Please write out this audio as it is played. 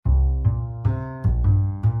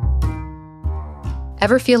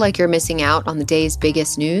Ever feel like you're missing out on the day's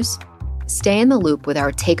biggest news? Stay in the loop with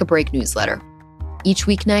our Take a Break newsletter. Each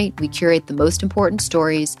weeknight, we curate the most important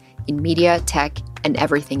stories in media, tech, and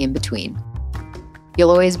everything in between. You'll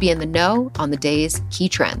always be in the know on the day's key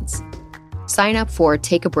trends. Sign up for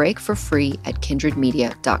Take a Break for free at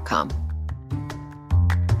kindredmedia.com.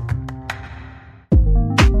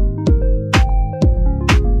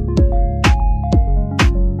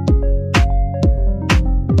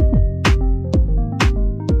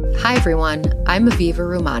 Hi everyone, I'm Aviva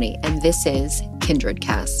Rumani, and this is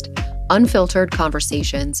KindredCast, unfiltered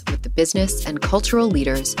conversations with the business and cultural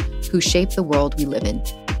leaders who shape the world we live in.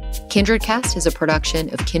 KindredCast is a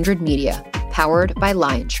production of Kindred Media, powered by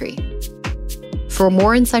LionTree. For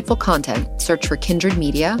more insightful content, search for Kindred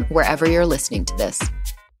Media wherever you're listening to this.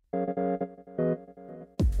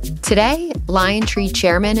 Today, LionTree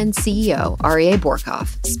Chairman and CEO Aryeh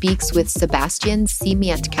Bourkoff speaks with Sebastian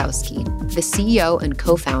Siemiatkowski, the CEO and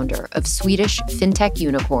co-founder of Swedish fintech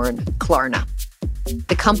unicorn Klarna.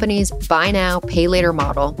 The company's buy now, pay later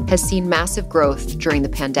model has seen massive growth during the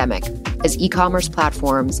pandemic as e-commerce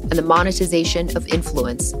platforms and the monetization of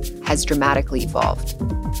influence has dramatically evolved.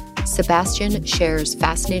 Sebastian shares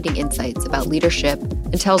fascinating insights about leadership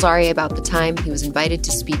and tells Aryeh about the time he was invited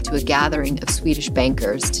to speak to a gathering of Swedish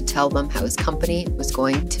bankers to tell them how his company was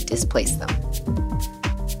going to displace them.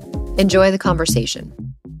 Enjoy the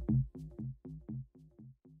conversation.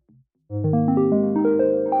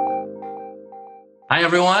 Hi,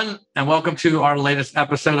 everyone, and welcome to our latest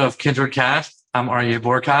episode of KindredCast. I'm Aryeh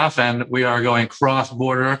Bourkoff, and we are going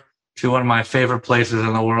cross-border to one of my favorite places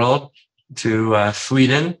in the world, to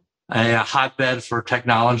Sweden, a hotbed for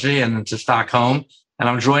technology, and to Stockholm. And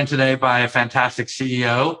I'm joined today by a fantastic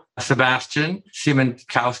CEO, Sebastian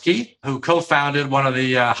Siemiatkowski, who co-founded one of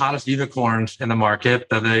the hottest unicorns in the market,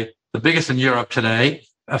 the biggest in Europe today,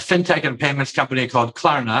 a fintech and payments company called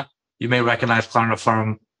Klarna. You may recognize Klarna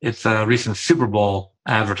from its recent Super Bowl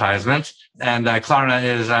advertisement. And Klarna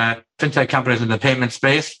is a fintech company in the payment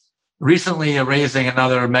space, recently raising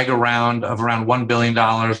another mega round of around $1 billion,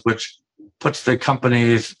 which puts the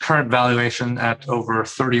company's current valuation at over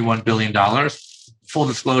 $31 billion. Full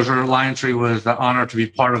disclosure, LionTree was honored to be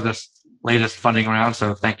part of this latest funding round,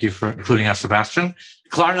 so thank you for including us, Sebastian.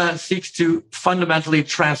 Klarna seeks to fundamentally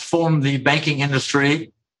transform the banking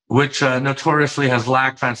industry, which notoriously has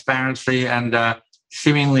lacked transparency and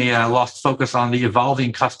seemingly lost focus on the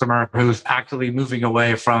evolving customer who's actively moving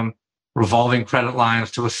away from revolving credit lines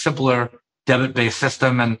to a simpler debit-based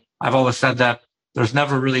system. And I've always said that there's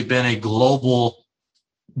never really been a global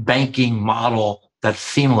banking model that's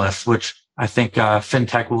seamless, which I think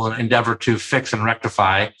fintech will endeavor to fix and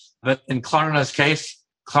rectify. But in Klarna's case,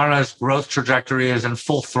 Klarna's growth trajectory is in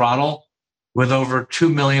full throttle with over 2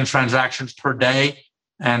 million transactions per day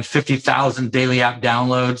and 50,000 daily app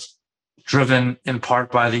downloads, driven in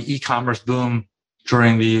part by the e-commerce boom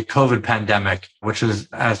during the COVID pandemic, which is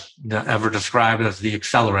as ever described as the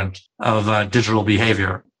accelerant of digital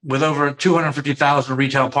behavior. With over 250,000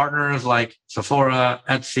 retail partners like Sephora,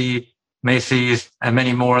 Etsy, Macy's, and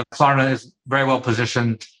many more, Klarna is very well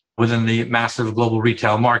positioned within the massive global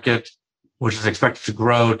retail market, which is expected to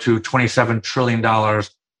grow to $27 trillion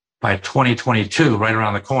by 2022, right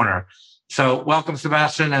around the corner. So welcome,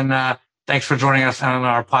 Sebastian, and thanks for joining us on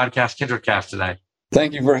our podcast, KindredCast, today.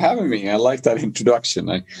 Thank you for having me. I like that introduction.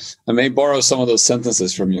 I may borrow some of those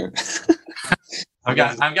sentences from you. I've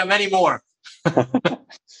got many more.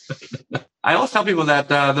 I always tell people that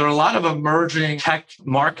there are a lot of emerging tech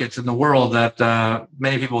markets in the world that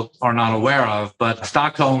many people are not aware of, but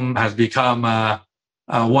Stockholm has become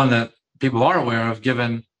one that people are aware of,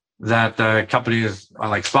 given that companies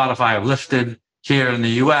like Spotify have listed here in the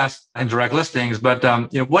U.S. and direct listings. But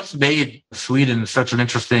what's made Sweden such an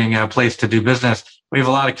interesting place to do business? We have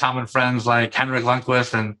a lot of common friends like Henrik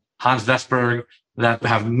Lundqvist and Hans Vestberg that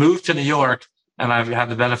have moved to New York, and I've had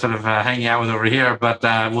the benefit of hanging out with over here, but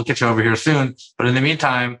we'll get you over here soon. But in the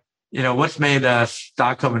meantime, what's made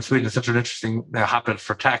Stockholm and Sweden such an interesting hotbed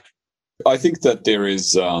for tech? I think that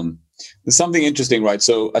there's something interesting, right?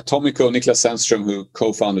 So Atomico, Niklas Zennström, who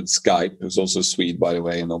co-founded Skype, who's also Swede, by the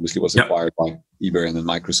way, and obviously was acquired by eBay and then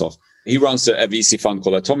Microsoft. He runs a VC fund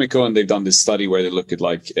called Atomico, and they've done this study where they look at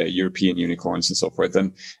European unicorns and so forth,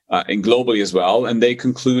 and globally as well. And they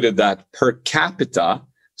concluded that per capita,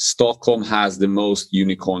 Stockholm has the most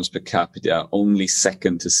unicorns per capita, only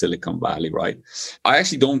second to Silicon Valley, right? I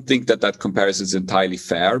actually don't think that comparison is entirely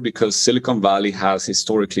fair, because Silicon Valley has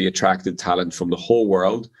historically attracted talent from the whole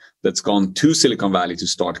world that's gone to Silicon Valley to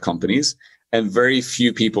start companies. And very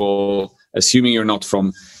few people assuming you're not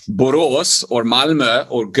from Borås or Malmö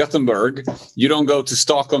or Gothenburg, you don't go to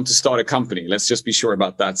Stockholm to start a company. Let's just be sure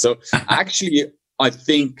about that. So actually, I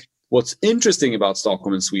think what's interesting about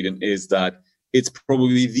Stockholm and Sweden is that it's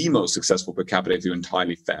probably the most successful per capita, if you're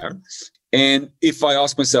entirely fair. And if I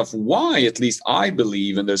ask myself why, at least I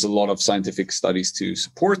believe, and there's a lot of scientific studies to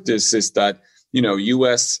support this, is that,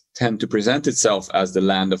 US tend to present itself as the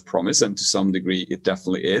land of promise, and to some degree it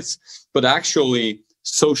definitely is. But actually,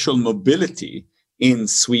 social mobility in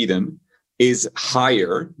Sweden is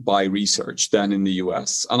higher by research than in the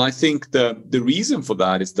US. And I think the reason for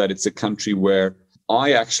that is that it's a country where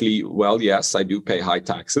I actually, well, yes, I do pay high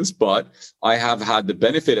taxes, but I have had the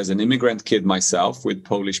benefit as an immigrant kid myself with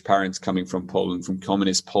Polish parents coming from Poland, from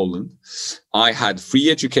communist Poland. I had free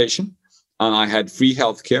education and I had free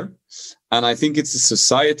healthcare. And I think it's a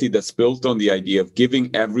society that's built on the idea of giving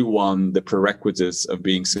everyone the prerequisites of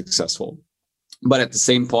being successful. But at the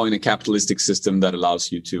same point, a capitalistic system that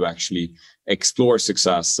allows you to actually explore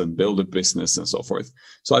success and build a business and so forth.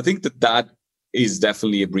 So I think that is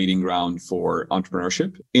definitely a breeding ground for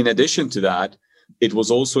entrepreneurship. In addition to that, it was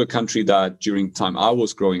also a country that during the time I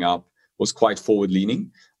was growing up was quite forward-leaning,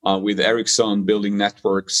 with Ericsson building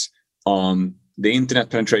networks. The internet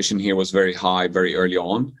penetration here was very high very early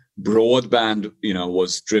on. Broadband,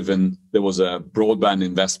 was driven. There was a broadband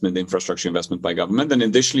investment, infrastructure investment by government. And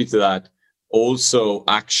additionally to that, also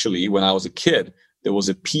actually, when I was a kid, there was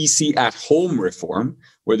a PC at home reform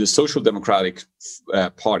where the Social Democratic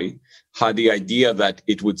Party had the idea that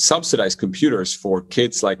it would subsidize computers for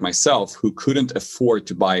kids like myself who couldn't afford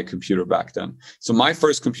to buy a computer back then. So my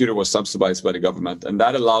first computer was subsidized by the government, and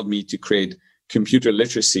that allowed me to create computer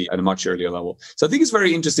literacy at a much earlier level. So I think it's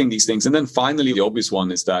very interesting, these things. And then finally, the obvious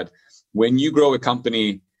one is that when you grow a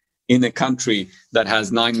company in a country that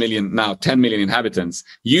has 9 million, now 10 million inhabitants,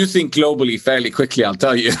 you think globally fairly quickly, I'll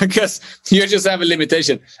tell you, because you just have a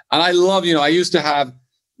limitation. And I love, I used to have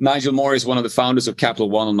Nigel Morris, one of the founders of Capital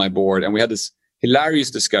One, on my board. And we had this hilarious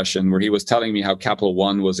discussion where he was telling me how Capital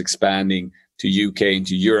One was expanding to UK and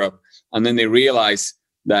to Europe. And then they realized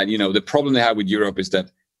that, the problem they had with Europe is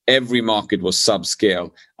that every market was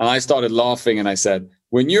subscale. And I started laughing and I said,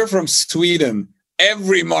 when you're from Sweden,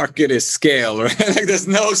 every market is scale, right? Like there's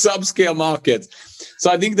no subscale markets.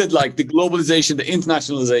 So I think that like the globalization, the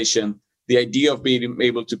internationalization, the idea of being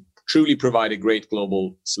able to truly provide a great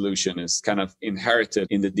global solution is kind of inherited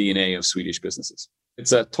in the DNA of Swedish businesses.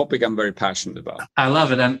 It's a topic I'm very passionate about. I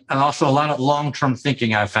love it. And also a lot of long-term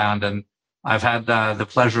thinking I've found. And I've had the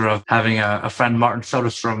pleasure of having a friend, Martin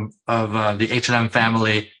Soderstrom of the H&M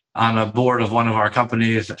family, on a board of one of our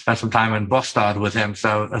companies. Spent some time in Bostad with him.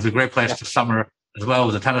 So it was a great place to summer as well,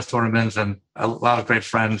 with the tennis tournaments, and a lot of great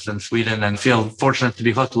friends in Sweden, and feel fortunate to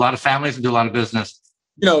be close to a lot of families and do a lot of business.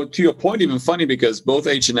 To your point, even funny, because both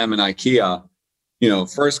H&M and IKEA,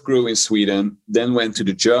 first grew in Sweden, then went to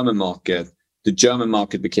the German market. The German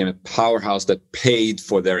market became a powerhouse that paid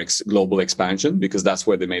for their global expansion, because that's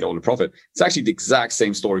where they made all the profit. It's actually the exact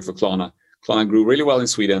same story for Klarna. Klarna grew really well in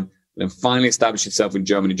Sweden, then finally established itself in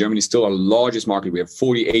Germany. Germany is still our largest market. We have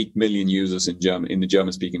 48 million users in the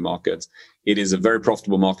German-speaking markets. It is a very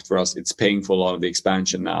profitable market for us. It's paying for a lot of the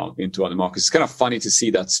expansion now into other markets. It's kind of funny to see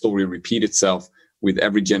that story repeat itself with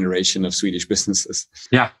every generation of Swedish businesses.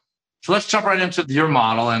 Yeah. So let's jump right into your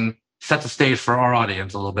model and set the stage for our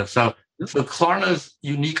audience a little bit. So Klarna's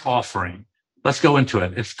unique offering, let's go into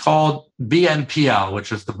it. It's called BNPL,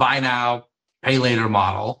 which is the buy now, pay later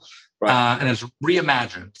model. Right. And it's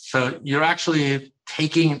reimagined. So you're actually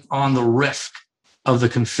taking on the risk of the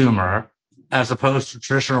consumer as opposed to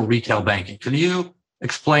traditional retail banking. Can you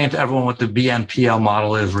explain to everyone what the BNPL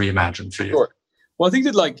model is reimagined for you? Sure. Well, I think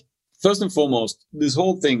that first and foremost, this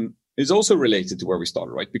whole thing is also related to where we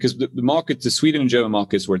started, right? Because the market, the Sweden and German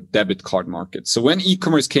markets were debit card markets. So when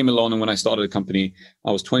e-commerce came along and when I started a company,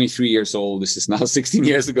 I was 23 years old. This is now 16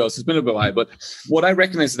 years ago. So it's been a bit while. But what I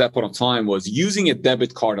recognized at that point of time was using a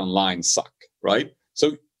debit card online suck, right?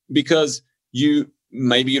 So because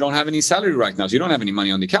maybe you don't have any salary right now, so you don't have any money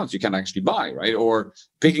on the account, you can't actually buy, right? Or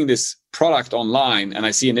picking this product online and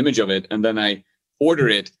I see an image of it and then I order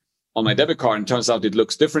it on my debit card and turns out it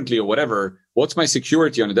looks differently or whatever. What's my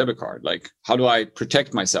security on a debit card? Like, how do I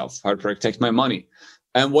protect myself? How to protect my money?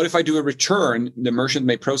 And what if I do a return? The merchant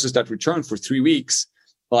may process that return for 3 weeks.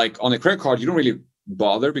 Like on a credit card, you don't really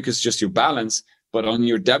bother because it's just your balance. But on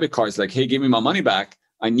your debit card, it's like, hey, give me my money back.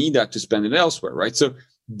 I need that to spend it elsewhere, right? So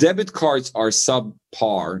debit cards are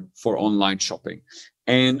subpar for online shopping.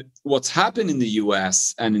 And what's happened in the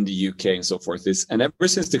US and in the UK and so forth is, and ever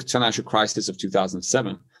since the financial crisis of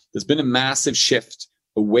 2007, there's been a massive shift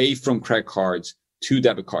away from credit cards 2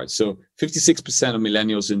 debit cards. So 56% of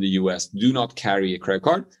millennials in the US do not carry a credit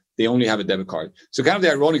card. They only have a debit card. So kind of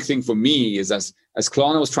the ironic thing for me is as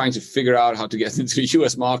Klarna was trying to figure out how to get into the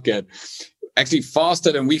US market, actually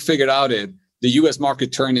faster than we figured out it, the US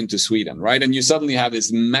market turned into Sweden, right? And you suddenly have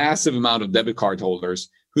this massive amount of debit card holders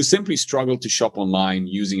who simply struggle to shop online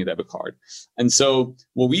using a debit card. And so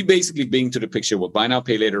what we basically bring to the picture, what Buy Now,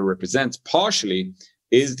 Pay Later represents partially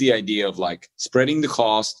is the idea of like spreading the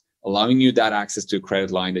cost, allowing you that access to a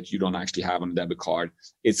credit line that you don't actually have on a debit card.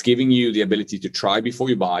 It's giving you the ability to try before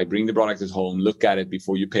you buy, bring the product at home, look at it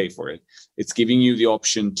before you pay for it. It's giving you the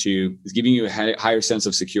option to, it's giving you a higher sense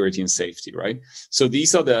of security and safety, right? So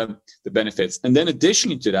these are the benefits. And then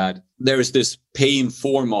additionally to that, there is this pay in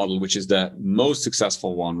 4 model, which is the most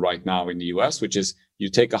successful one right now in the US, which is you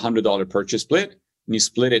take $100 purchase split and you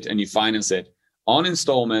split it and you finance it on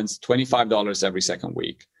installments, $25 every second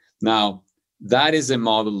week. Now, that is a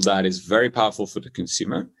model that is very powerful for the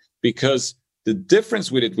consumer because the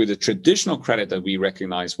difference with it, with the traditional credit that we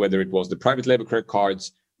recognize, whether it was the private label credit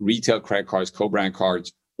cards, retail credit cards, co-brand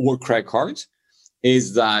cards, or credit cards,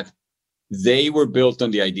 is that they were built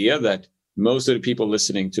on the idea that most of the people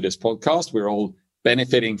listening to this podcast, we're all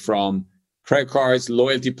benefiting from credit cards,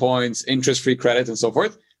 loyalty points, interest-free credit, and so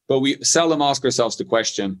forth. But we seldom ask ourselves the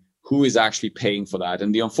question, who is actually paying for that?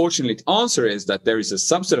 And the unfortunate answer is that there is a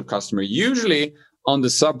subset of customer, usually on the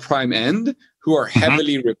subprime end, who are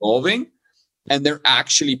heavily revolving, and they're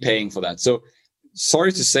actually paying for that. So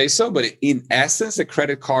sorry to say so, but in essence, a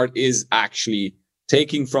credit card is actually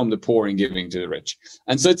taking from the poor and giving to the rich.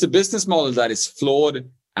 And so it's a business model that is flawed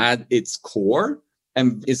at its core,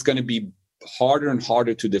 and it's going to be harder and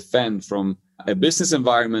harder to defend from a business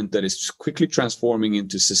environment that is quickly transforming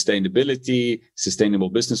into sustainability, sustainable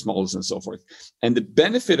business models, and so forth. And the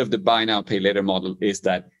benefit of the Buy Now, Pay Later model is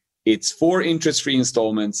that it's 4 interest-free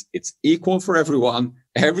installments. It's equal for everyone.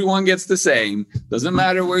 Everyone gets the same. Doesn't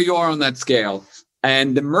matter where you are on that scale.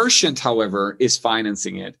 And the merchant, however, is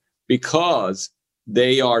financing it because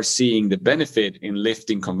they are seeing the benefit in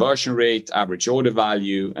lifting conversion rate, average order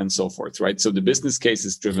value, and so forth, right? So the business case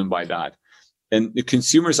is driven by that. And the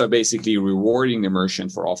consumers are basically rewarding the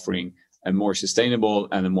merchant for offering a more sustainable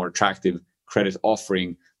and a more attractive credit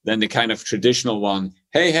offering than the kind of traditional one.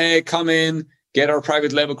 Hey, come in, get our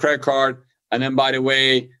private label credit card. And then, by the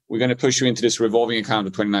way, we're going to push you into this revolving account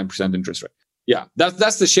at 29% interest rate. Yeah,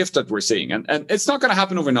 that's the shift that we're seeing. And it's not going to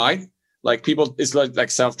happen overnight. Like people, it's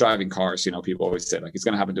like self-driving cars. You know, people always say like, it's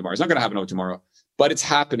going to happen tomorrow. It's not going to happen tomorrow, but it's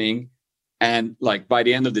happening. And like by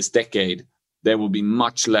the end of this decade, there will be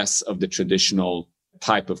much less of the traditional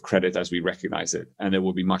type of credit as we recognize it. And there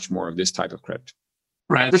will be much more of this type of credit.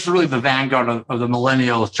 Right. This is really the vanguard of the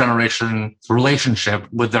millennials generation relationship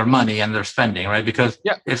with their money and their spending, right? Because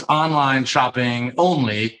it's online shopping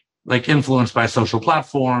only, like influenced by social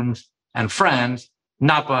platforms and friends,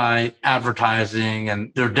 not by advertising,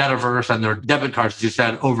 and they're debt averse and their debit cards, as you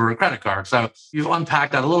said, over a credit card. So you've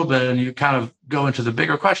unpacked that a little bit and you kind of go into the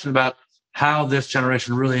bigger question about how this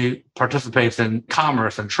generation really participates in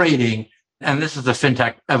commerce and trading. And this is the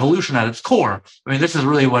fintech evolution at its core. I mean, this is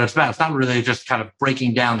really what it's about. It's not really just kind of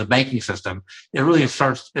breaking down the banking system. It really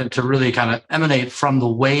starts to really kind of emanate from the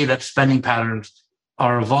way that spending patterns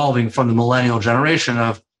are evolving from the millennial generation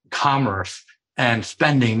of commerce and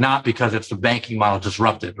spending, not because it's the banking model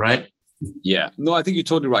disrupted, right? Yeah, no, I think you're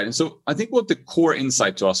totally right. And so I think what the core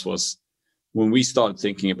insight to us was when we started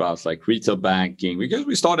thinking about like retail banking, because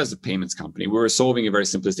we started as a payments company, we were solving a very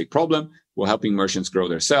simplistic problem. We're helping merchants grow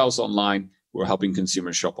their sales online. We're helping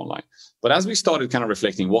consumers shop online. But as we started kind of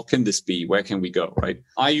reflecting, what can this be? Where can we go, right?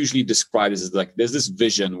 I usually describe this as like, there's this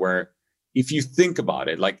vision where if you think about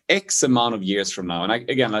it, like X amount of years from now,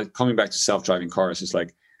 and coming back to self-driving cars, it's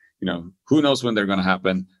like, you know, who knows when they're going to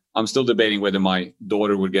happen. I'm still debating whether my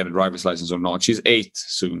daughter would get a driver's license or not. She's 8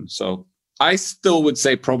 soon. So I still would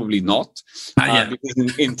say probably not.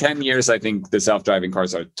 Because in 10 years, I think the self-driving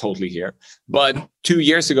cars are totally here. But 2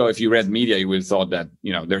 years ago, if you read media, you would have thought that,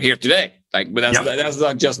 you know, they're here today. Like, but that's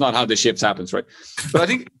not, just not how the shifts happens, right? But I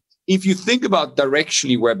think if you think about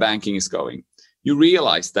directionally where banking is going, you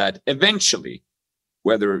realize that eventually,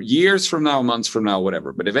 whether years from now, months from now,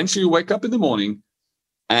 whatever, but eventually you wake up in the morning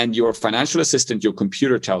and your financial assistant, your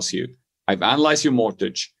computer tells you, I've analyzed your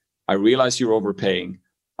mortgage. I realize you're overpaying.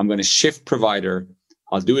 I'm going to shift provider.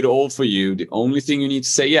 I'll do it all for you. The only thing you need to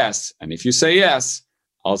say yes. And if you say yes,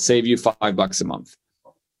 I'll save you $5 a month.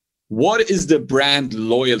 What is the brand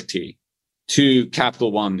loyalty to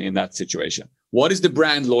Capital One in that situation? What is the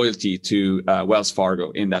brand loyalty to Wells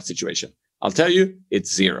Fargo in that situation? I'll tell you,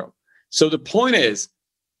 it's zero. So the point is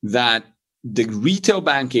that the retail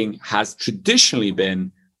banking has traditionally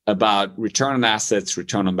been about return on assets,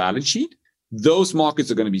 return on balance sheet, those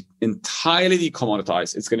markets are going to be entirely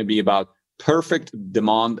commoditized. It's going to be about perfect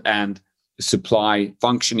demand and supply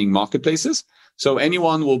functioning marketplaces. So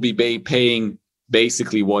anyone will be paying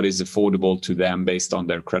basically what is affordable to them based on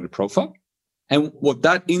their credit profile. And what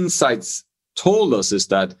that insights told us is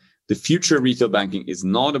that the future of retail banking is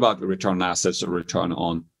not about the return on assets or return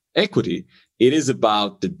on equity. It is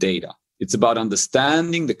about the data. It's about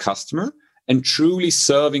understanding the customer and truly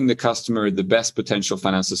serving the customer the best potential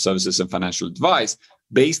financial services and financial advice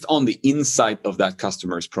based on the insight of that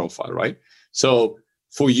customer's profile, right? So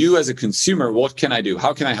for you as a consumer, what can I do?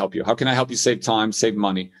 How can I help you? How can I help you save time, save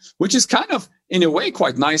money? Which is kind of, in a way,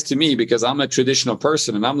 quite nice to me because I'm a traditional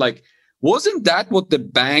person and I'm like, wasn't that what the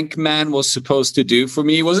bank man was supposed to do for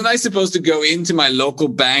me? Wasn't I supposed to go into my local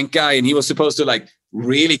bank guy and he was supposed to like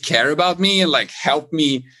really care about me and like help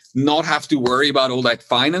me not have to worry about all that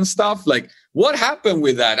finance stuff? Like, what happened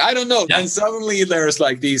with that? I don't know. Yeah. And suddenly there's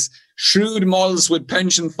like these shrewd models with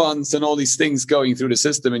pension funds and all these things going through the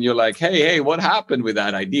system. And you're like, hey, what happened with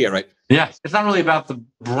that idea, right? Yeah. It's not really about the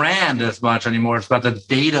brand as much anymore. It's about the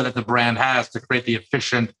data that the brand has to create the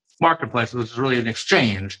efficient marketplace, which is really an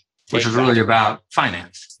exchange, which is really about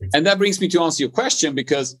finance. And that brings me to answer your question,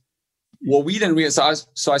 because what we then realized,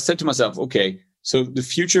 so I said to myself, okay, so the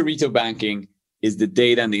future retail banking is the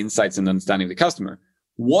data and the insights and understanding of the customer.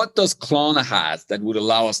 What does Klarna have that would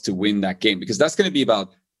allow us to win that game? Because that's going to be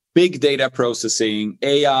about big data processing,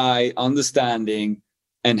 AI, understanding,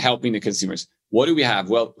 and helping the consumers. What do we have?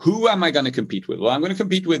 Well, who am I going to compete with? Well, I'm going to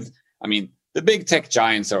compete with, the big tech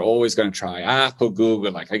giants are always going to try. Apple,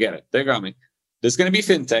 Google, I get it. They're coming. There's going to be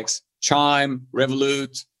fintechs, Chime,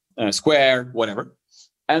 Revolut, Square, whatever.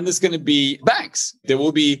 And there's going to be banks. There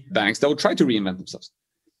will be banks that will try to reinvent themselves.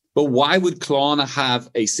 But why would Klarna have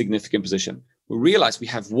a significant position? We realize we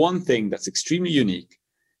have one thing that's extremely unique.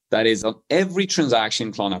 That is, on every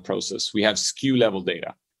transaction Klarna process, we have SKU level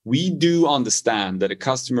data. We do understand that a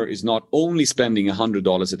customer is not only spending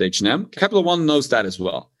 $100 at H&M. Capital One knows that as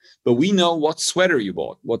well. But we know what sweater you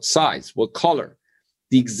bought, what size, what color,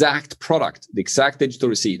 the exact product, the exact digital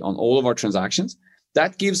receipt on all of our transactions.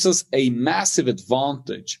 That gives us a massive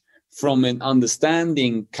advantage from an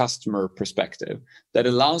understanding customer perspective that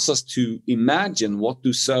allows us to imagine what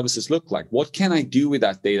do services look like? What can I do with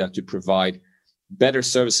that data to provide better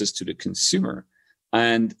services to the consumer?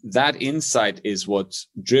 And that insight is what's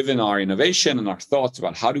driven our innovation and our thoughts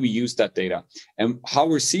about how do we use that data. And how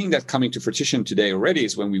we're seeing that coming to fruition today already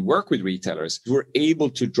is when we work with retailers, we're able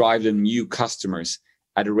to drive them new customers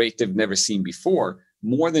at a rate they've never seen before,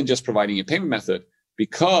 more than just providing a payment method,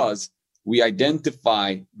 because we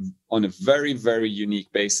identify on a very, very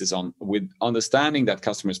unique basis with understanding that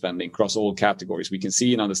customer spending across all categories. We can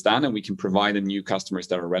see and understand, and we can provide them new customers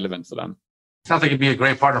that are relevant for them. Sounds like it'd be a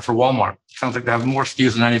great partner for Walmart. Sounds like they have more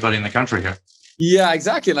SKUs than anybody in the country here. Yeah,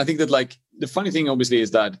 exactly. And I think that the funny thing obviously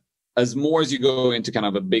is that as more as you go into kind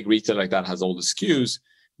of a big retailer like that has all the SKUs,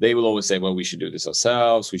 they will always say, well, we should do this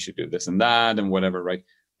ourselves. We should do this and that and whatever, right?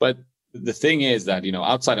 But the thing is that,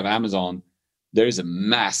 outside of Amazon, there is a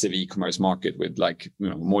massive e-commerce market with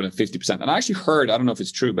more than 50%. And I actually heard, I don't know if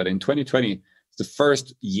it's true, but in 2020, it's the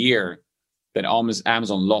first year that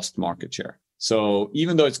Amazon lost market share. So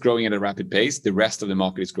even though it's growing at a rapid pace, the rest of the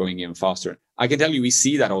market is growing even faster. I can tell you, we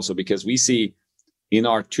see that also because we see in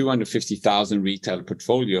our 250,000 retail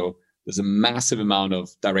portfolio, there's a massive amount of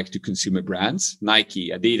direct-to-consumer brands,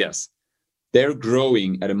 Nike, Adidas. They're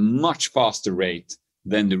growing at a much faster rate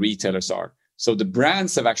than the retailers are. So the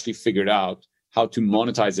brands have actually figured out how to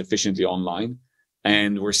monetize efficiently online.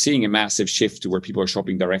 And we're seeing a massive shift to where people are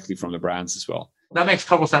shopping directly from the brands as well. That makes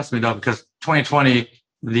total sense to me, though, because 2020,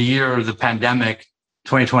 the year of the pandemic,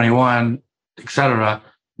 2021, et cetera,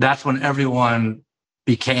 that's when everyone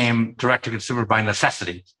became direct-to-consumer by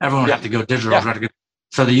necessity. Everyone had to go digital. Yeah.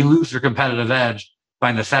 So that you lose your competitive edge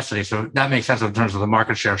by necessity. So that makes sense in terms of the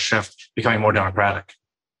market share shift becoming more democratic.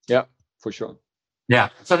 Yeah, for sure. Yeah.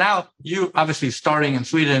 So now you obviously starting in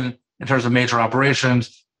Sweden in terms of major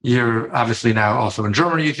operations. You're obviously now also in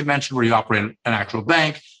Germany, you can mention, where you operate an actual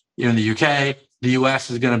bank. You're in the UK. The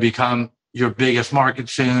US is going to become your biggest market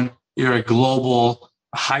soon. You're a global,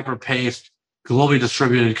 hyper-paced, globally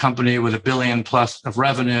distributed company with $1 billion plus of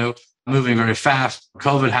revenue, moving very fast.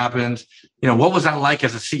 COVID happened. What was that like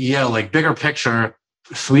as a CEO? Like bigger picture,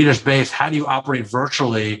 Swedish based, how do you operate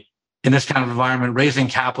virtually in this kind of environment, raising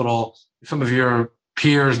capital, some of your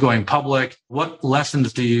peers going public? What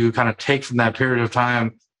lessons do you kind of take from that period of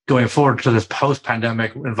time going forward to this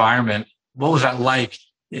post-pandemic environment? What was that like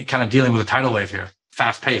kind of dealing with a tidal wave here?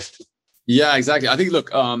 Fast paced. Yeah, exactly. I think, look,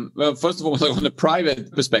 well, first of all, on a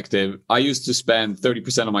private perspective, I used to spend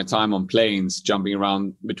 30% of my time on planes jumping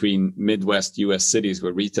around between Midwest US cities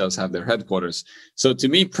where retailers have their headquarters. So to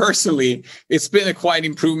me personally, it's been a quite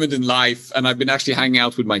improvement in life. And I've been actually hanging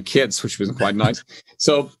out with my kids, which was quite nice.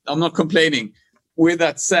 So I'm not complaining. With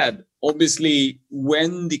that said, obviously,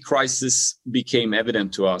 when the crisis became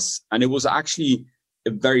evident to us, and it was actually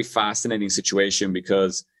a very fascinating situation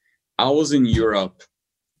because I was in Europe,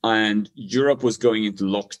 and Europe was going into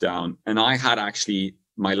lockdown. And I had actually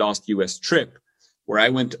my last US trip where I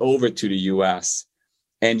went over to the US,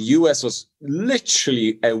 and US was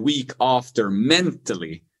literally a week after,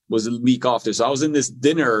 mentally was a week after. So I was in this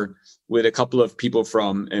dinner with a couple of people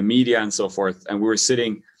from media and so forth. And we were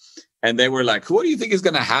sitting and they were like, what do you think is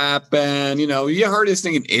going to happen? You know, you heard this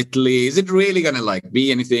thing in Italy. Is it really going to like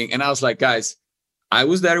be anything? And I was like, guys, I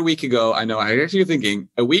was there a week ago. I know I actually thinking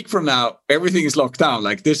a week from now, everything is locked down.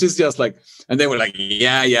 Like, this is just like, and they were like,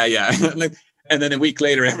 yeah. Like, and then a week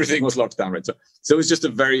later, everything was locked down. Right. So it was just a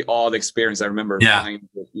very odd experience. I remember flying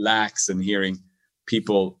with lax and hearing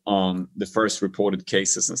people on the first reported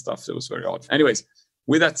cases and stuff. So it was very odd. Anyways,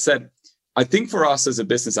 with that said, I think for us as a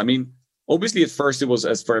business, I mean, obviously at first it was,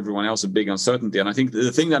 as for everyone else, a big uncertainty. And I think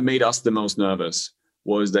the thing that made us the most nervous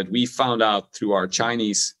was that we found out through our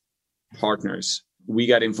Chinese partners, we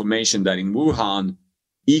got information that in Wuhan,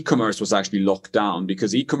 e-commerce was actually locked down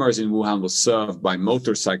because e-commerce in Wuhan was served by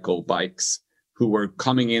motorcycle bikes who were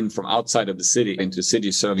coming in from outside of the city into the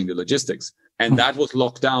city serving the logistics. And that was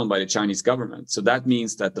locked down by the Chinese government. So that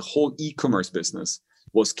means that the whole e-commerce business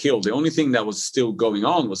was killed. The only thing that was still going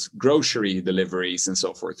on was grocery deliveries and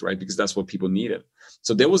so forth, right? Because that's what people needed.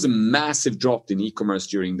 So there was a massive drop in e-commerce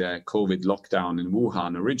during the COVID lockdown in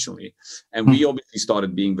Wuhan originally. And we obviously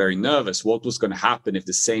started being very nervous. What was going to happen if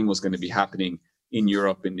the same was going to be happening in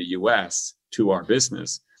Europe, in the US to our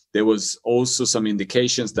business? There was also some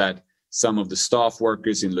indications that some of the staff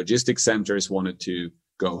workers in logistics centers wanted to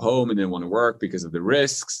go home and didn't want to work because of the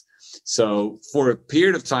risks. So for a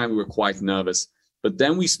period of time, we were quite nervous. But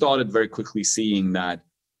then we started very quickly seeing that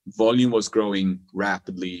volume was growing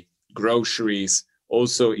rapidly. Groceries.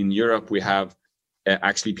 Also in Europe, we have,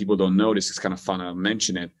 actually people don't know this, it's kind of fun to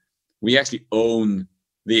mention it. We actually own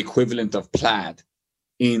the equivalent of Plaid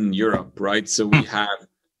in Europe, right? So we have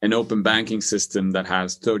an open banking system that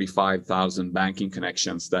has 35,000 banking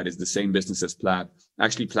connections. That is the same business as Plaid.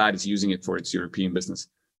 Actually, Plaid is using it for its European business.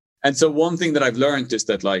 And so one thing that I've learned is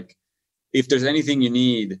that, like, if there's anything you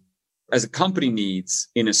need, as a company needs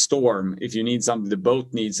in a storm, if you need something the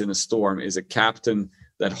boat needs in a storm, is a captain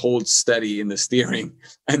that holds steady in the steering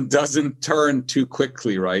and doesn't turn too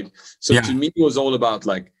quickly, right? So to me, it was all about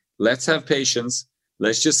like, let's have patience.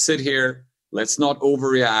 Let's just sit here. Let's not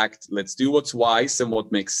overreact. Let's do what's wise and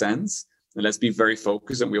what makes sense. And let's be very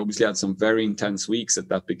focused. And we obviously had some very intense weeks at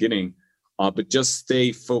that beginning, but just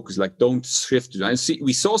stay focused. Like, don't shift.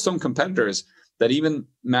 We saw some competitors that even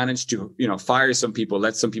managed to, fire some people,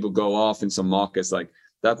 let some people go off in some markets. Like,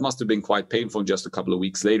 that must have been quite painful. Just a couple of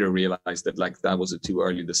weeks later, realized that like that was a too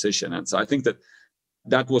early decision. And so I think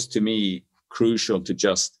that was, to me, crucial to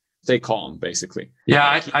just stay calm, basically.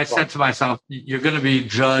 Yeah, I said to myself, you're going to be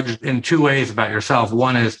judged in two ways about yourself.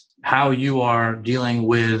 One is how you are dealing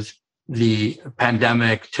with the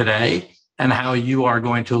pandemic today and how you are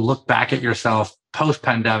going to look back at yourself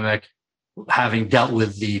post-pandemic, having dealt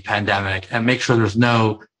with the pandemic, and make sure there's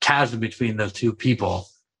no chasm between those two people.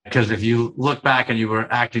 Because if you look back and you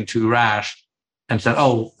were acting too rash and said,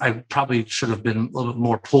 oh, I probably should have been a little bit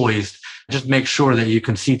more poised, just make sure that you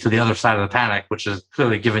can see to the other side of the panic, which is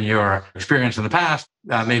clearly, given your experience in the past,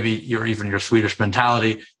 maybe your Swedish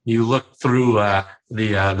mentality, you look through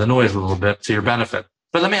the noise a little bit to your benefit.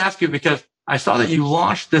 But let me ask you, because I saw that you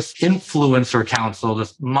launched this influencer council,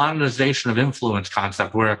 this monetization of influence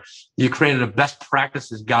concept, where you created a best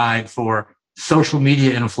practices guide for social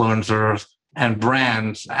media influencers and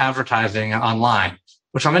brands advertising online,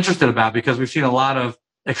 which I'm interested about because we've seen a lot of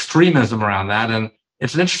extremism around that. And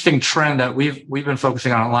it's an interesting trend that we've been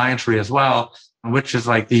focusing on at LionTree as well, which is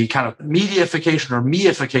like the kind of mediaification or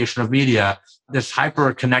meification of media, this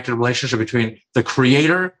hyper connected relationship between the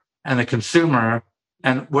creator and the consumer,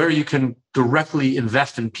 and where you can directly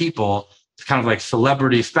invest in people. It's kind of like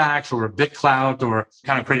celebrity SPACs or BitClout, or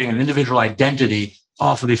kind of creating an individual identity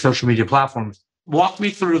off of these social media platforms. Walk me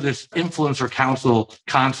through this influencer council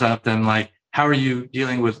concept, and like, how are you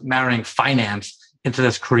dealing with marrying finance into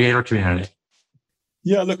this creator community?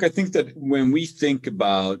 Yeah, look, I think that when we think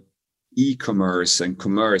about e-commerce and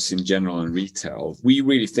commerce in general and retail, we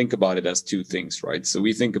really think about it as two things, right? So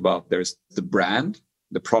we think about there's the brand,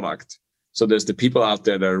 the product, So there's the people out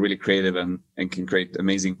there that are really creative and can create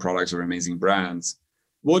amazing products or amazing brands.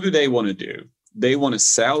 What do they want to do? They want to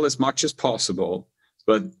sell as much as possible,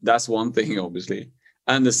 but that's one thing, obviously.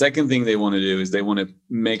 And the second thing they want to do is they want to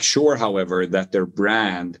make sure, however, that their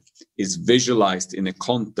brand is visualized in a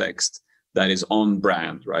context that is on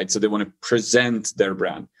brand, right? So they want to present their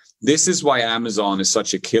brand. This is why Amazon is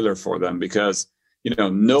such a killer for them, because,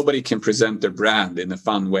 nobody can present their brand in a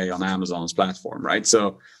fun way on Amazon's platform, right?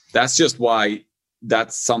 So that's just why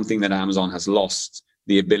that's something that Amazon has lost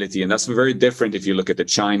the ability. And that's very different if you look at the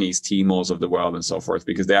Chinese Tmals of the world and so forth,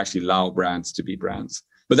 because they actually allow brands to be brands.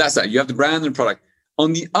 But that's that. You have the brand and product.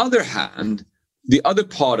 On the other hand, the other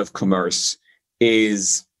part of commerce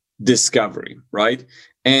is discovery, right?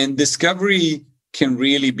 And discovery can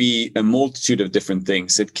really be a multitude of different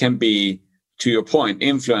things. It can be, to your point,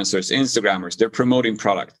 influencers, Instagrammers, they're promoting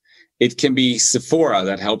product. It can be Sephora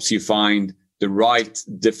that helps you find the right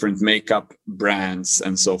different makeup brands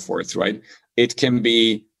and so forth, right? It can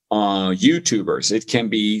be YouTubers. It can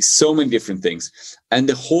be so many different things. And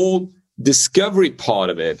the whole discovery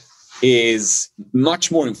part of it is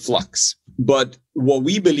much more in flux. But what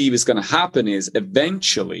we believe is going to happen is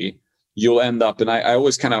eventually you'll end up, and I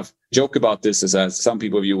always kind of joke about this as some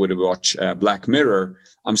people of you would watch Black Mirror.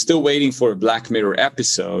 I'm still waiting for a Black Mirror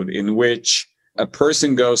episode in which a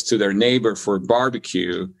person goes to their neighbor for a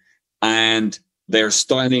barbecue and they're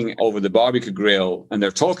standing over the barbecue grill and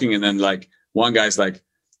they're talking. And then like one guy's like,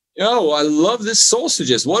 "Oh, I love these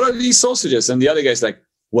sausages. What are these sausages?" And the other guy's like,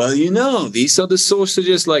 "Well, these are the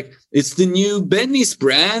sausages, like it's the new Benny's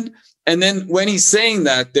brand." And then when he's saying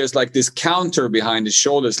that, there's like this counter behind his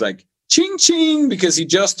shoulders, like ching ching, because he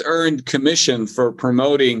just earned commission for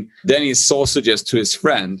promoting Denny's sausages to his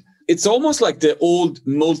friend. It's almost like the old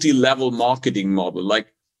multi-level marketing model. Like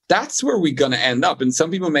that's where we're going to end up. And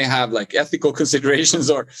some people may have like ethical considerations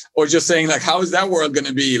or just saying like, how is that world going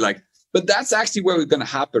to be like? But that's actually where we're going to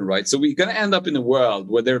happen, right? So we're going to end up in a world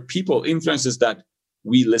where there are people, influencers that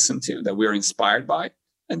we listen to, that we're inspired by,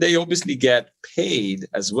 and they obviously get paid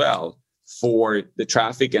as well for the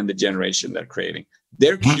traffic and the generation they're creating.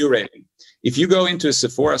 They're curating. If you go into a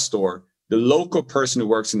Sephora store, the local person who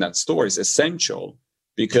works in that store is essential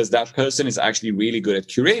because that person is actually really good at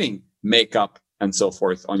curating makeup and so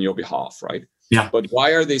forth on your behalf, right? Yeah. But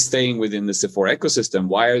why are they staying within the Sephora ecosystem?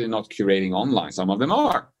 Why are they not curating online? Some of them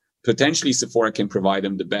are. Potentially, Sephora can provide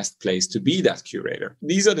them the best place to be that curator.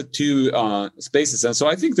 These are the two spaces. And so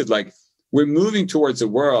I think that like we're moving towards a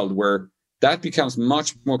world where that becomes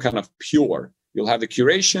much more kind of pure. You'll have the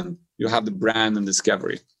curation, you'll have the brand and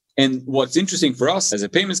discovery. And what's interesting for us as a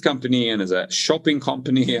payments company and as a shopping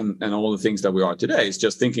company and all the things that we are today is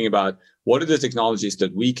just thinking about what are the technologies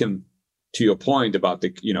that we can, to your point about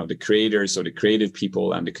the, the creators or the creative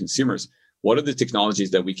people and the consumers, what are the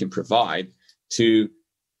technologies that we can provide to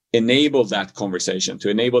enable that conversation, to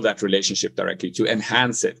enable that relationship directly, to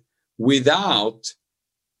enhance it without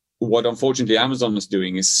what unfortunately Amazon is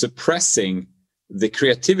doing is suppressing the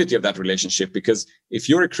creativity of that relationship. Because if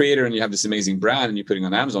you're a creator and you have this amazing brand and you're putting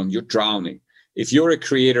on Amazon, you're drowning. If you're a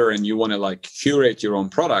creator and you want to like curate your own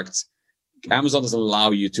products, Amazon doesn't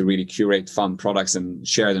allow you to really curate fun products and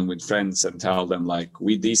share them with friends and tell them like,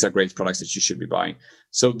 these are great products that you should be buying.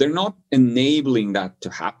 So they're not enabling that to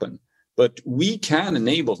happen, but we can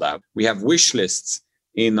enable that. We have wish lists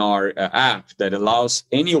in our app that allows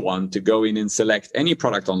anyone to go in and select any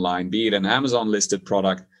product online, be it an Amazon listed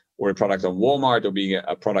product or a product on Walmart or being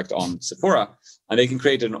a product on Sephora, and they can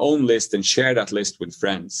create an own list and share that list with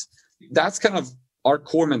friends. That's kind of our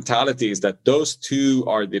core mentality, is that those two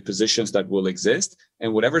are the positions that will exist,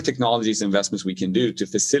 and whatever technologies, investments we can do to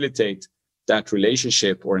facilitate that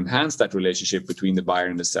relationship or enhance that relationship between the buyer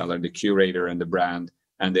and the seller, the curator and the brand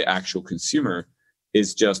and the actual consumer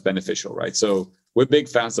is just beneficial, right? So we're big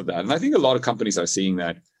fans of that. And I think a lot of companies are seeing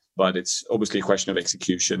that, but it's obviously a question of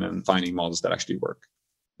execution and finding models that actually work.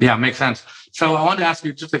 Yeah, makes sense. So I wanted to ask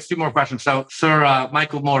you just a few more questions. So Sir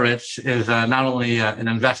Michael Moritz is not only an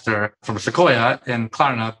investor from Sequoia in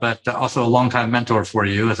Klarna, but also a longtime mentor for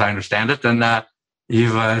you, as I understand it. And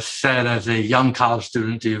you've said as a young college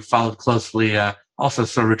student, you followed closely also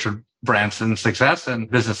Sir Richard Branson's success and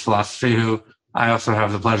business philosophy, who I also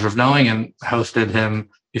have the pleasure of knowing and hosted him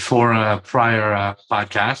before a prior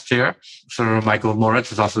podcast here. Sir Michael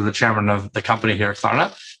Moritz is also the chairman of the company here at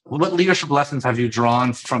Klarna. What leadership lessons have you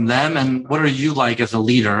drawn from them? And what are you like as a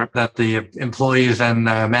leader that the employees and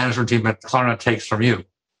management team at Klarna takes from you?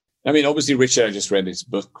 I mean, obviously, Richard, I just read his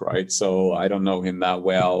book, right? So I don't know him that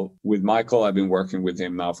well. With Michael, I've been working with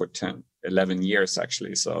him now for 11 years,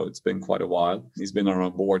 actually. So it's been quite a while. He's been on our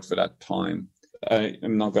board for that time.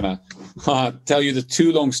 I'm not going to tell you the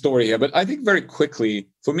too long story here. But I think very quickly,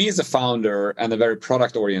 for me as a founder and a very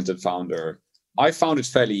product-oriented founder, I found it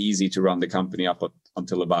fairly easy to run the company up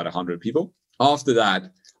until about 100 people. After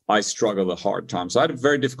that, I struggled a hard time. So I had a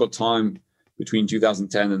very difficult time between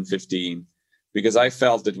 2010 and 15 because I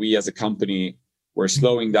felt that we as a company were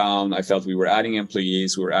slowing down. I felt we were adding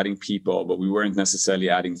employees, we were adding people, but we weren't necessarily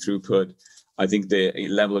adding throughput. I think the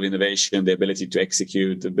level of innovation, the ability to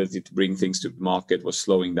execute, the ability to bring things to market was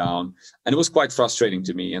slowing down. And it was quite frustrating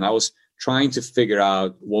to me. And I was trying to figure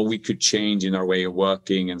out what we could change in our way of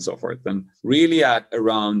working and so forth. And really at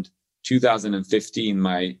around 2015,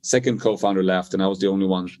 my second co-founder left and I was the only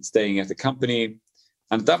one staying at the company.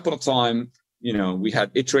 And at that point of time, we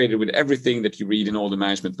had iterated with everything that you read in all the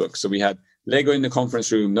management books. So we had Lego in the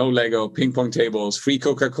conference room, no Lego, ping pong tables, free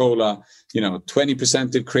Coca-Cola,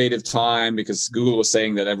 20% of creative time because Google was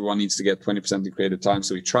saying that everyone needs to get 20% of creative time.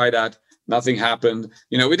 So we tried that. Nothing happened.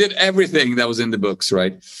 We did everything that was in the books,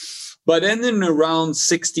 right? But then in around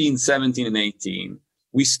 16, 17, and 18,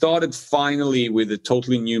 we started finally with a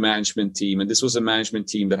totally new management team. And this was a management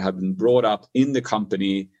team that had been brought up in the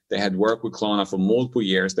company. They had worked with Klarna for multiple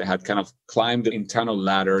years. They had kind of climbed the internal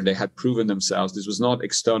ladder. They had proven themselves. This was not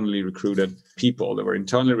externally recruited people. They were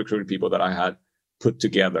internally recruited people that I had put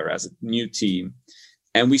together as a new team.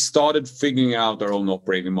 And we started figuring out our own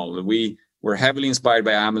operating model. We were heavily inspired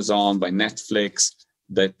by Amazon, by Netflix,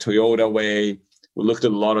 the Toyota way. We looked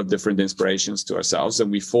at a lot of different inspirations to ourselves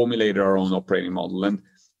and we formulated our own operating model. And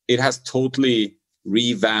it has totally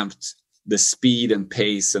revamped the speed and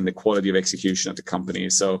pace and the quality of execution of the company.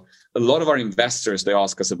 So a lot of our investors, they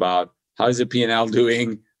ask us about how is the P&L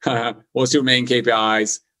doing? What's your main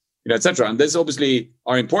KPIs? Et cetera. And this obviously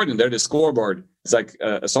are important. They're the scoreboard. It's like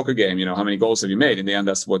a soccer game. How many goals have you made? In the end,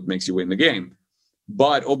 that's what makes you win the game.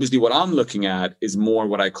 But obviously what I'm looking at is more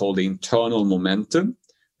what I call the internal momentum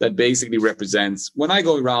that basically represents when I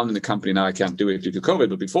go around in the company. Now I can't do it due to COVID,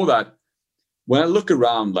 but before that, when I look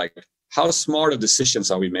around, like how smart of decisions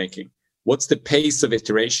are we making? What's the pace of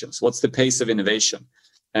iterations? What's the pace of innovation?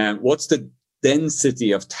 And what's the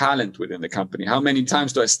density of talent within the company? How many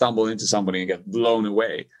times do I stumble into somebody and get blown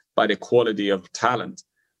away by the quality of talent?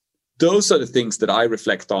 Those are the things that I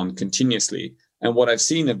reflect on continuously. And what I've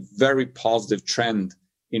seen a very positive trend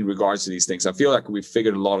in regards to these things. I feel like we've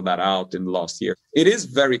figured a lot of that out in the last year. It is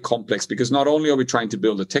very complex because not only are we trying to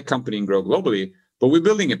build a tech company and grow globally, but we're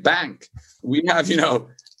building a bank. We have,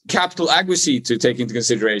 capital adequacy to take into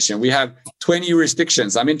consideration. We have 20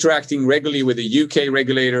 jurisdictions. I'm interacting regularly with the UK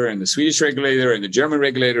regulator and the Swedish regulator and the German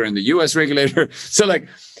regulator and the US regulator. So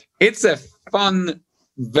it's a fun,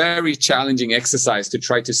 very challenging exercise to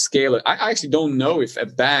try to scale it. I actually don't know if a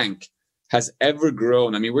bank has ever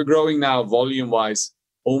grown. I mean, we're growing now volume-wise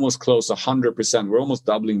almost close to 100%. We're almost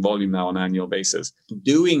doubling volume now on an annual basis.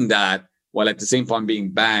 Doing that while at the same time being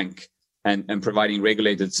bank and providing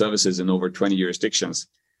regulated services in over 20 jurisdictions.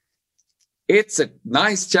 It's a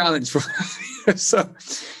nice challenge for so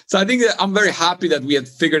I think that I'm very happy that we had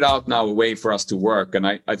figured out now a way for us to work. And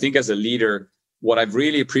I think as a leader, what I've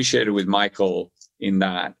really appreciated with Michael in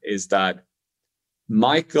that is that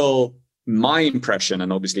Michael, my impression,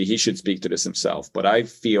 and obviously he should speak to this himself, but I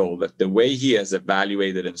feel that the way he has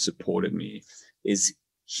evaluated and supported me is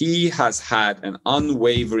he has had an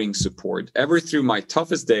unwavering support ever through my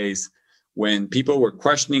toughest days when people were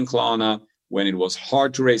questioning Klarna, when it was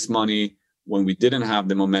hard to raise money, when we didn't have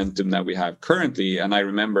the momentum that we have currently. And I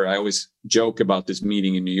remember I always joke about this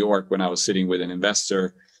meeting in New York when I was sitting with an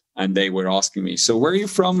investor and they were asking me, so where are you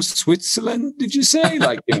from? Switzerland, did you say?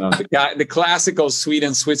 The classical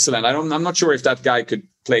Sweden, Switzerland. I'm not sure if that guy could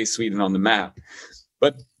place Sweden on the map.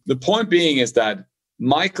 But the point being is that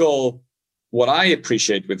Michael, what I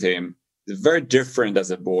appreciate with him is very different as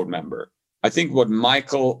a board member. I think what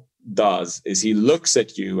Michael does is he looks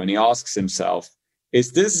at you and he asks himself,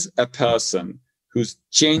 is this a person who's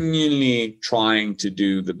genuinely trying to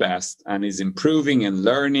do the best and is improving and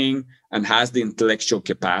learning and has the intellectual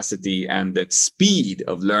capacity and that speed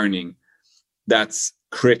of learning that's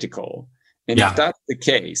critical? And if that's the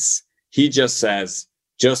case, he just says,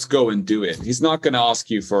 just go and do it. He's not going to ask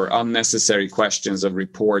you for unnecessary questions of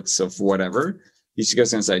reports of whatever. He's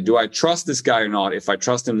just going to say, do I trust this guy or not? If I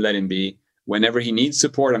trust him, let him be. Whenever he needs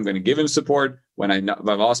support, I'm going to give him support. When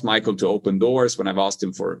I've asked Michael to open doors, when I've asked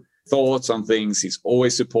him for thoughts on things, he's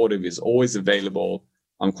always supportive. He's always available.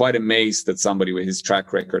 I'm quite amazed that somebody with his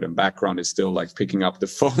track record and background is still picking up the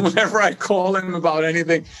phone whenever I call him about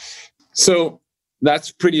anything. So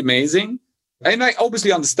that's pretty amazing. And I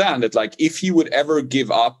obviously understand that, like, if he would ever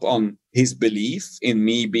give up on his belief in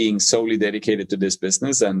me being solely dedicated to this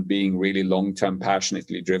business and being really long-term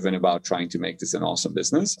passionately driven about trying to make this an awesome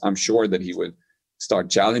business, I'm sure that he would start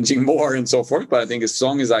challenging more and so forth. But I think as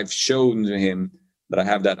long as I've shown to him that I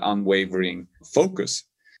have that unwavering focus,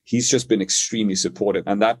 he's just been extremely supportive.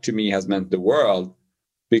 And that to me has meant the world,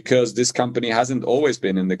 because this company hasn't always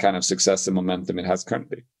been in the kind of success and momentum it has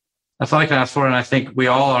currently. That's all I can ask for. And I think we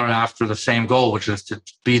all are after the same goal, which is to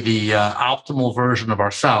be the optimal version of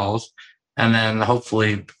ourselves, and then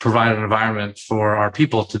hopefully provide an environment for our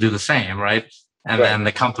people to do the same, right? And Right. then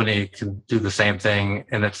the company can do the same thing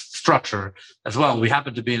in its structure as well. We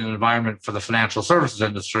happen to be in an environment for the financial services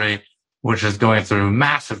industry, which is going through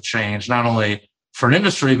massive change, not only for an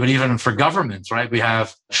industry, but even for governments, right? We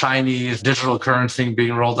have Chinese digital currency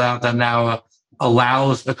being rolled out that now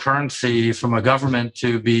allows the currency from a government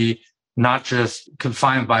to be not just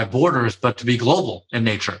confined by borders, but to be global in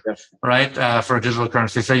nature, Yes. right? For a digital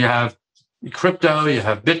currency. So you have crypto, you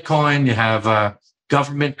have Bitcoin, you have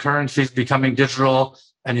government currencies becoming digital,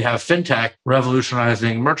 and you have fintech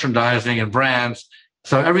revolutionizing merchandising and brands.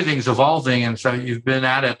 So everything's evolving. And so you've been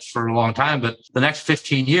at it for a long time, but the next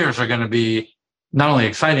 15 years are going to be not only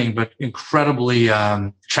exciting, but incredibly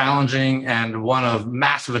challenging and one of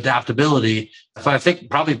massive adaptability. So I think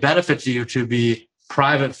probably benefits you to be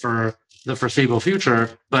private for the foreseeable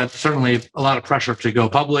future, but certainly a lot of pressure to go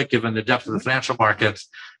public given the depth of the financial markets.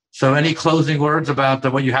 So any closing words about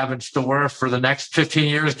what you have in store for the next 15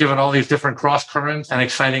 years, given all these different cross currents and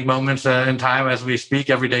exciting moments in time as we speak,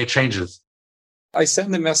 every day changes? I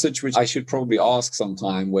send a message, which I should probably ask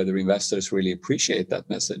sometime whether investors really appreciate that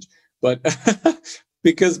message. But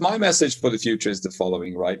because my message for the future is the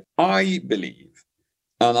following, right? I believe,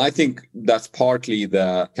 and I think that's partly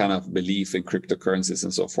the kind of belief in cryptocurrencies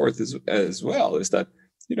and so forth as well, is that,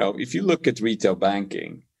 you know, if you look at retail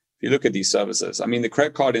banking, if you look at these services, I mean, the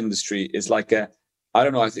credit card industry is like I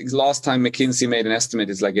don't know, I think last time McKinsey made an estimate,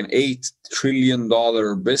 it's like an $8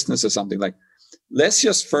 trillion business or something. Like, let's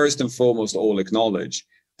just first and foremost all acknowledge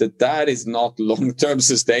that that is not long-term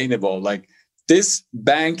sustainable. Like, this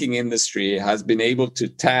banking industry has been able to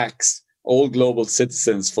tax all global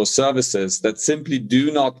citizens for services that simply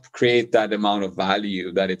do not create that amount of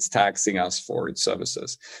value that it's taxing us for its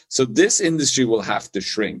services. So this industry will have to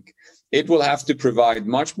shrink. It will have to provide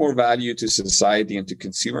much more value to society and to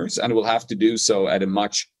consumers, and will have to do so at a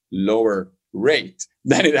much lower rate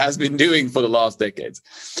than it has been doing for the last decades.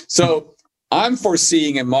 So I'm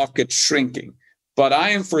foreseeing a market shrinking, but I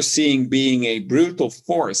am foreseeing being a brutal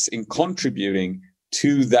force in contributing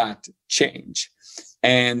to that change.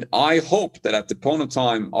 And I hope that at the point of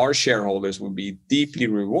time, our shareholders will be deeply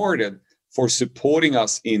rewarded for supporting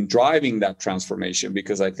us in driving that transformation,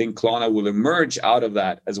 because I think Klarna will emerge out of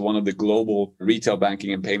that as one of the global retail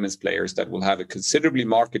banking and payments players that will have a considerably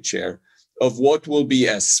market share of what will be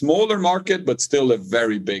a smaller market, but still a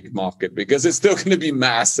very big market, because it's still going to be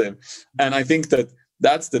massive. And I think that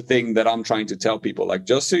that's the thing that I'm trying to tell people, like,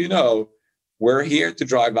 just so you know, we're here to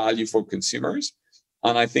drive value for consumers.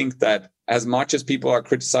 And I think that as much as people are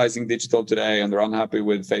criticizing digital today and they're unhappy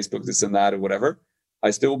with Facebook, this and that, or whatever, I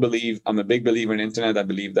still believe, I'm a big believer in internet. I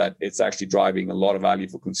believe that it's actually driving a lot of value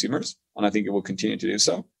for consumers. And I think it will continue to do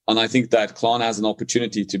so. And I think that Klarna has an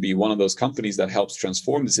opportunity to be one of those companies that helps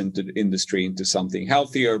transform this industry into something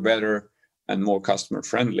healthier, better, and more customer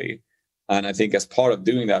friendly. And I think as part of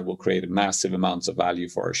doing that, we'll create massive amounts of value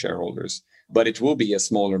for our shareholders. But it will be a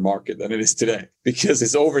smaller market than it is today, because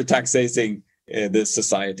it's overtaxing the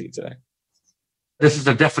society today. This is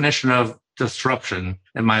the definition of disruption,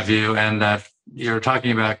 in my view, and that you're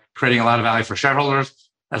talking about creating a lot of value for shareholders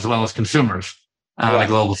as well as consumers on a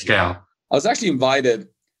global scale. I was actually invited.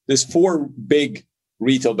 There's 4 big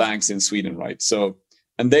retail banks in Sweden, right? So,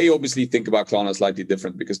 and they obviously think about Klarna slightly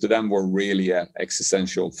different, because to them we're really an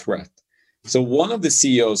existential threat. So one of the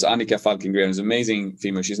CEOs, Annika Falkengren, is an amazing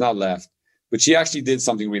female. She's not left, but she actually did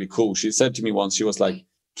something really cool. She said to me once, she was like,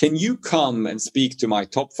 can you come and speak to my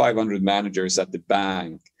top 500 managers at the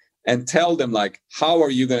bank and tell them, like, how are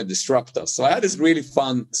you going to disrupt us? So I had this really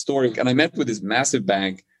fun story, and I met with this massive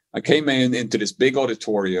bank. I came into this big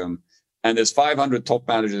auditorium, and there's 500 top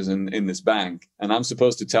managers in this bank, and I'm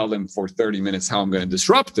supposed to tell them for 30 minutes how I'm going to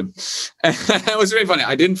disrupt them. And it was really funny.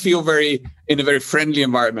 I didn't feel in a very friendly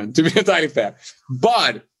environment, to be entirely fair.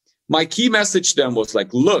 But my key message to them was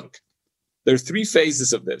like, look, there are 3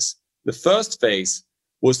 phases of this. The first phase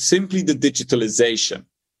was simply the digitalization.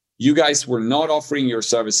 You guys were not offering your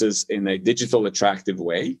services in a digital attractive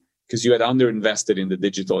way because you had underinvested in the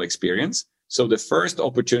digital experience. So the first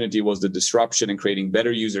opportunity was the disruption and creating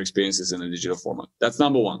better user experiences in a digital format. That's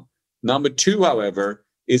number 1. Number two, however,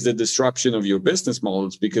 is the disruption of your business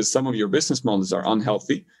models, because some of your business models are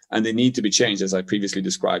unhealthy and they need to be changed, as I previously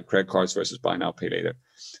described, credit cards versus buy now, pay later.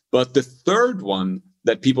 But the third one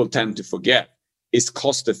that people tend to forget is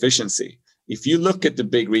cost efficiency. If you look at the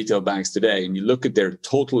big retail banks today and you look at their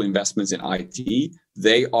total investments in IT,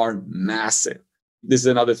 they are massive. This is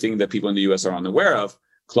another thing that people in the US are unaware of.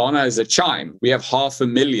 Klarna is a Chime. We have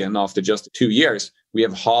 500,000 after just 2 years. We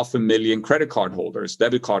have 500,000 credit card holders,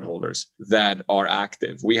 debit card holders that are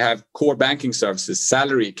active. We have core banking services,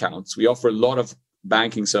 salary accounts. We offer a lot of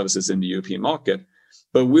banking services in the European market,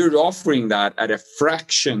 but we're offering that at a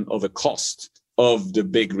fraction of the cost of the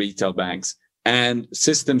big retail banks, and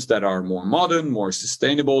systems that are more modern, more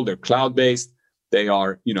sustainable. They're cloud-based. They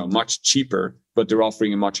are, much cheaper, but they're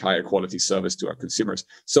offering a much higher quality service to our consumers.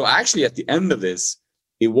 So actually, at the end of this,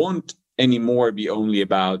 it won't anymore be only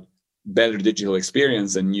about better digital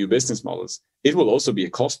experience and new business models. It will also be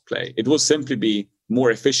a cost play. It will simply be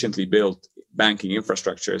more efficiently built banking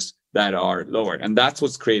infrastructures that are lower. And that's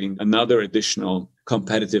what's creating another additional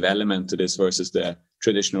competitive element to this versus the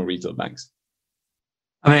traditional retail banks.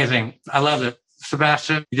 Amazing. I love it.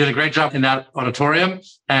 Sebastian, you did a great job in that auditorium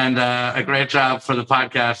and a great job for the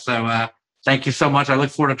podcast. So thank you so much. I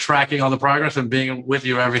look forward to tracking all the progress and being with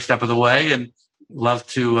you every step of the way, and love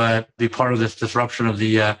to be part of this disruption of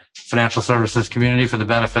the financial services community for the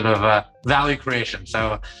benefit of value creation.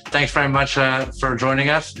 So thanks very much for joining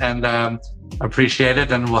us, and appreciate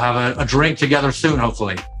it. And we'll have a drink together soon,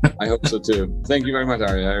 hopefully. I hope so too. Thank you very much,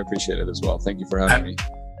 Ari. I appreciate it as well. Thank you for having me.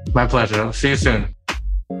 My pleasure. See you soon.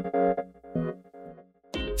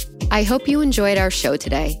 I hope you enjoyed our show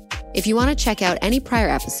today. If you want to check out any prior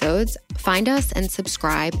episodes, find us and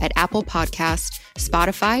subscribe at Apple Podcasts,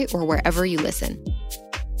 Spotify, or wherever you listen.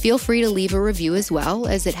 Feel free to leave a review as well,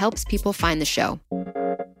 as it helps people find the show.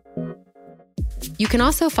 You can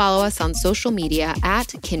also follow us on social media at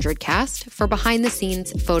KindredCast for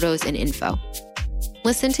behind-the-scenes photos and info.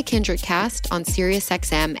 Listen to KindredCast on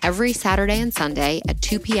SiriusXM every Saturday and Sunday at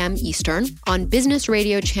 2 p.m. Eastern on Business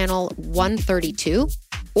Radio Channel 132,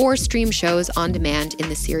 or stream shows on demand in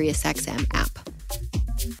the SiriusXM app.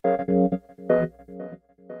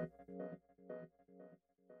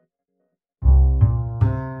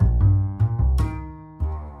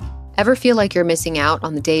 Ever feel like you're missing out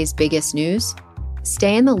on the day's biggest news?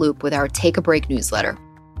 Stay in the loop with our Take a Break newsletter.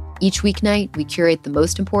 Each weeknight, we curate the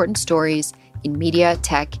most important stories in media,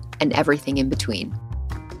 tech, and everything in between.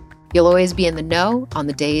 You'll always be in the know on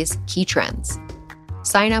the day's key trends.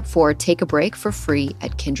 Sign up for Take a Break for free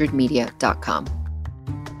at kindredmedia.com.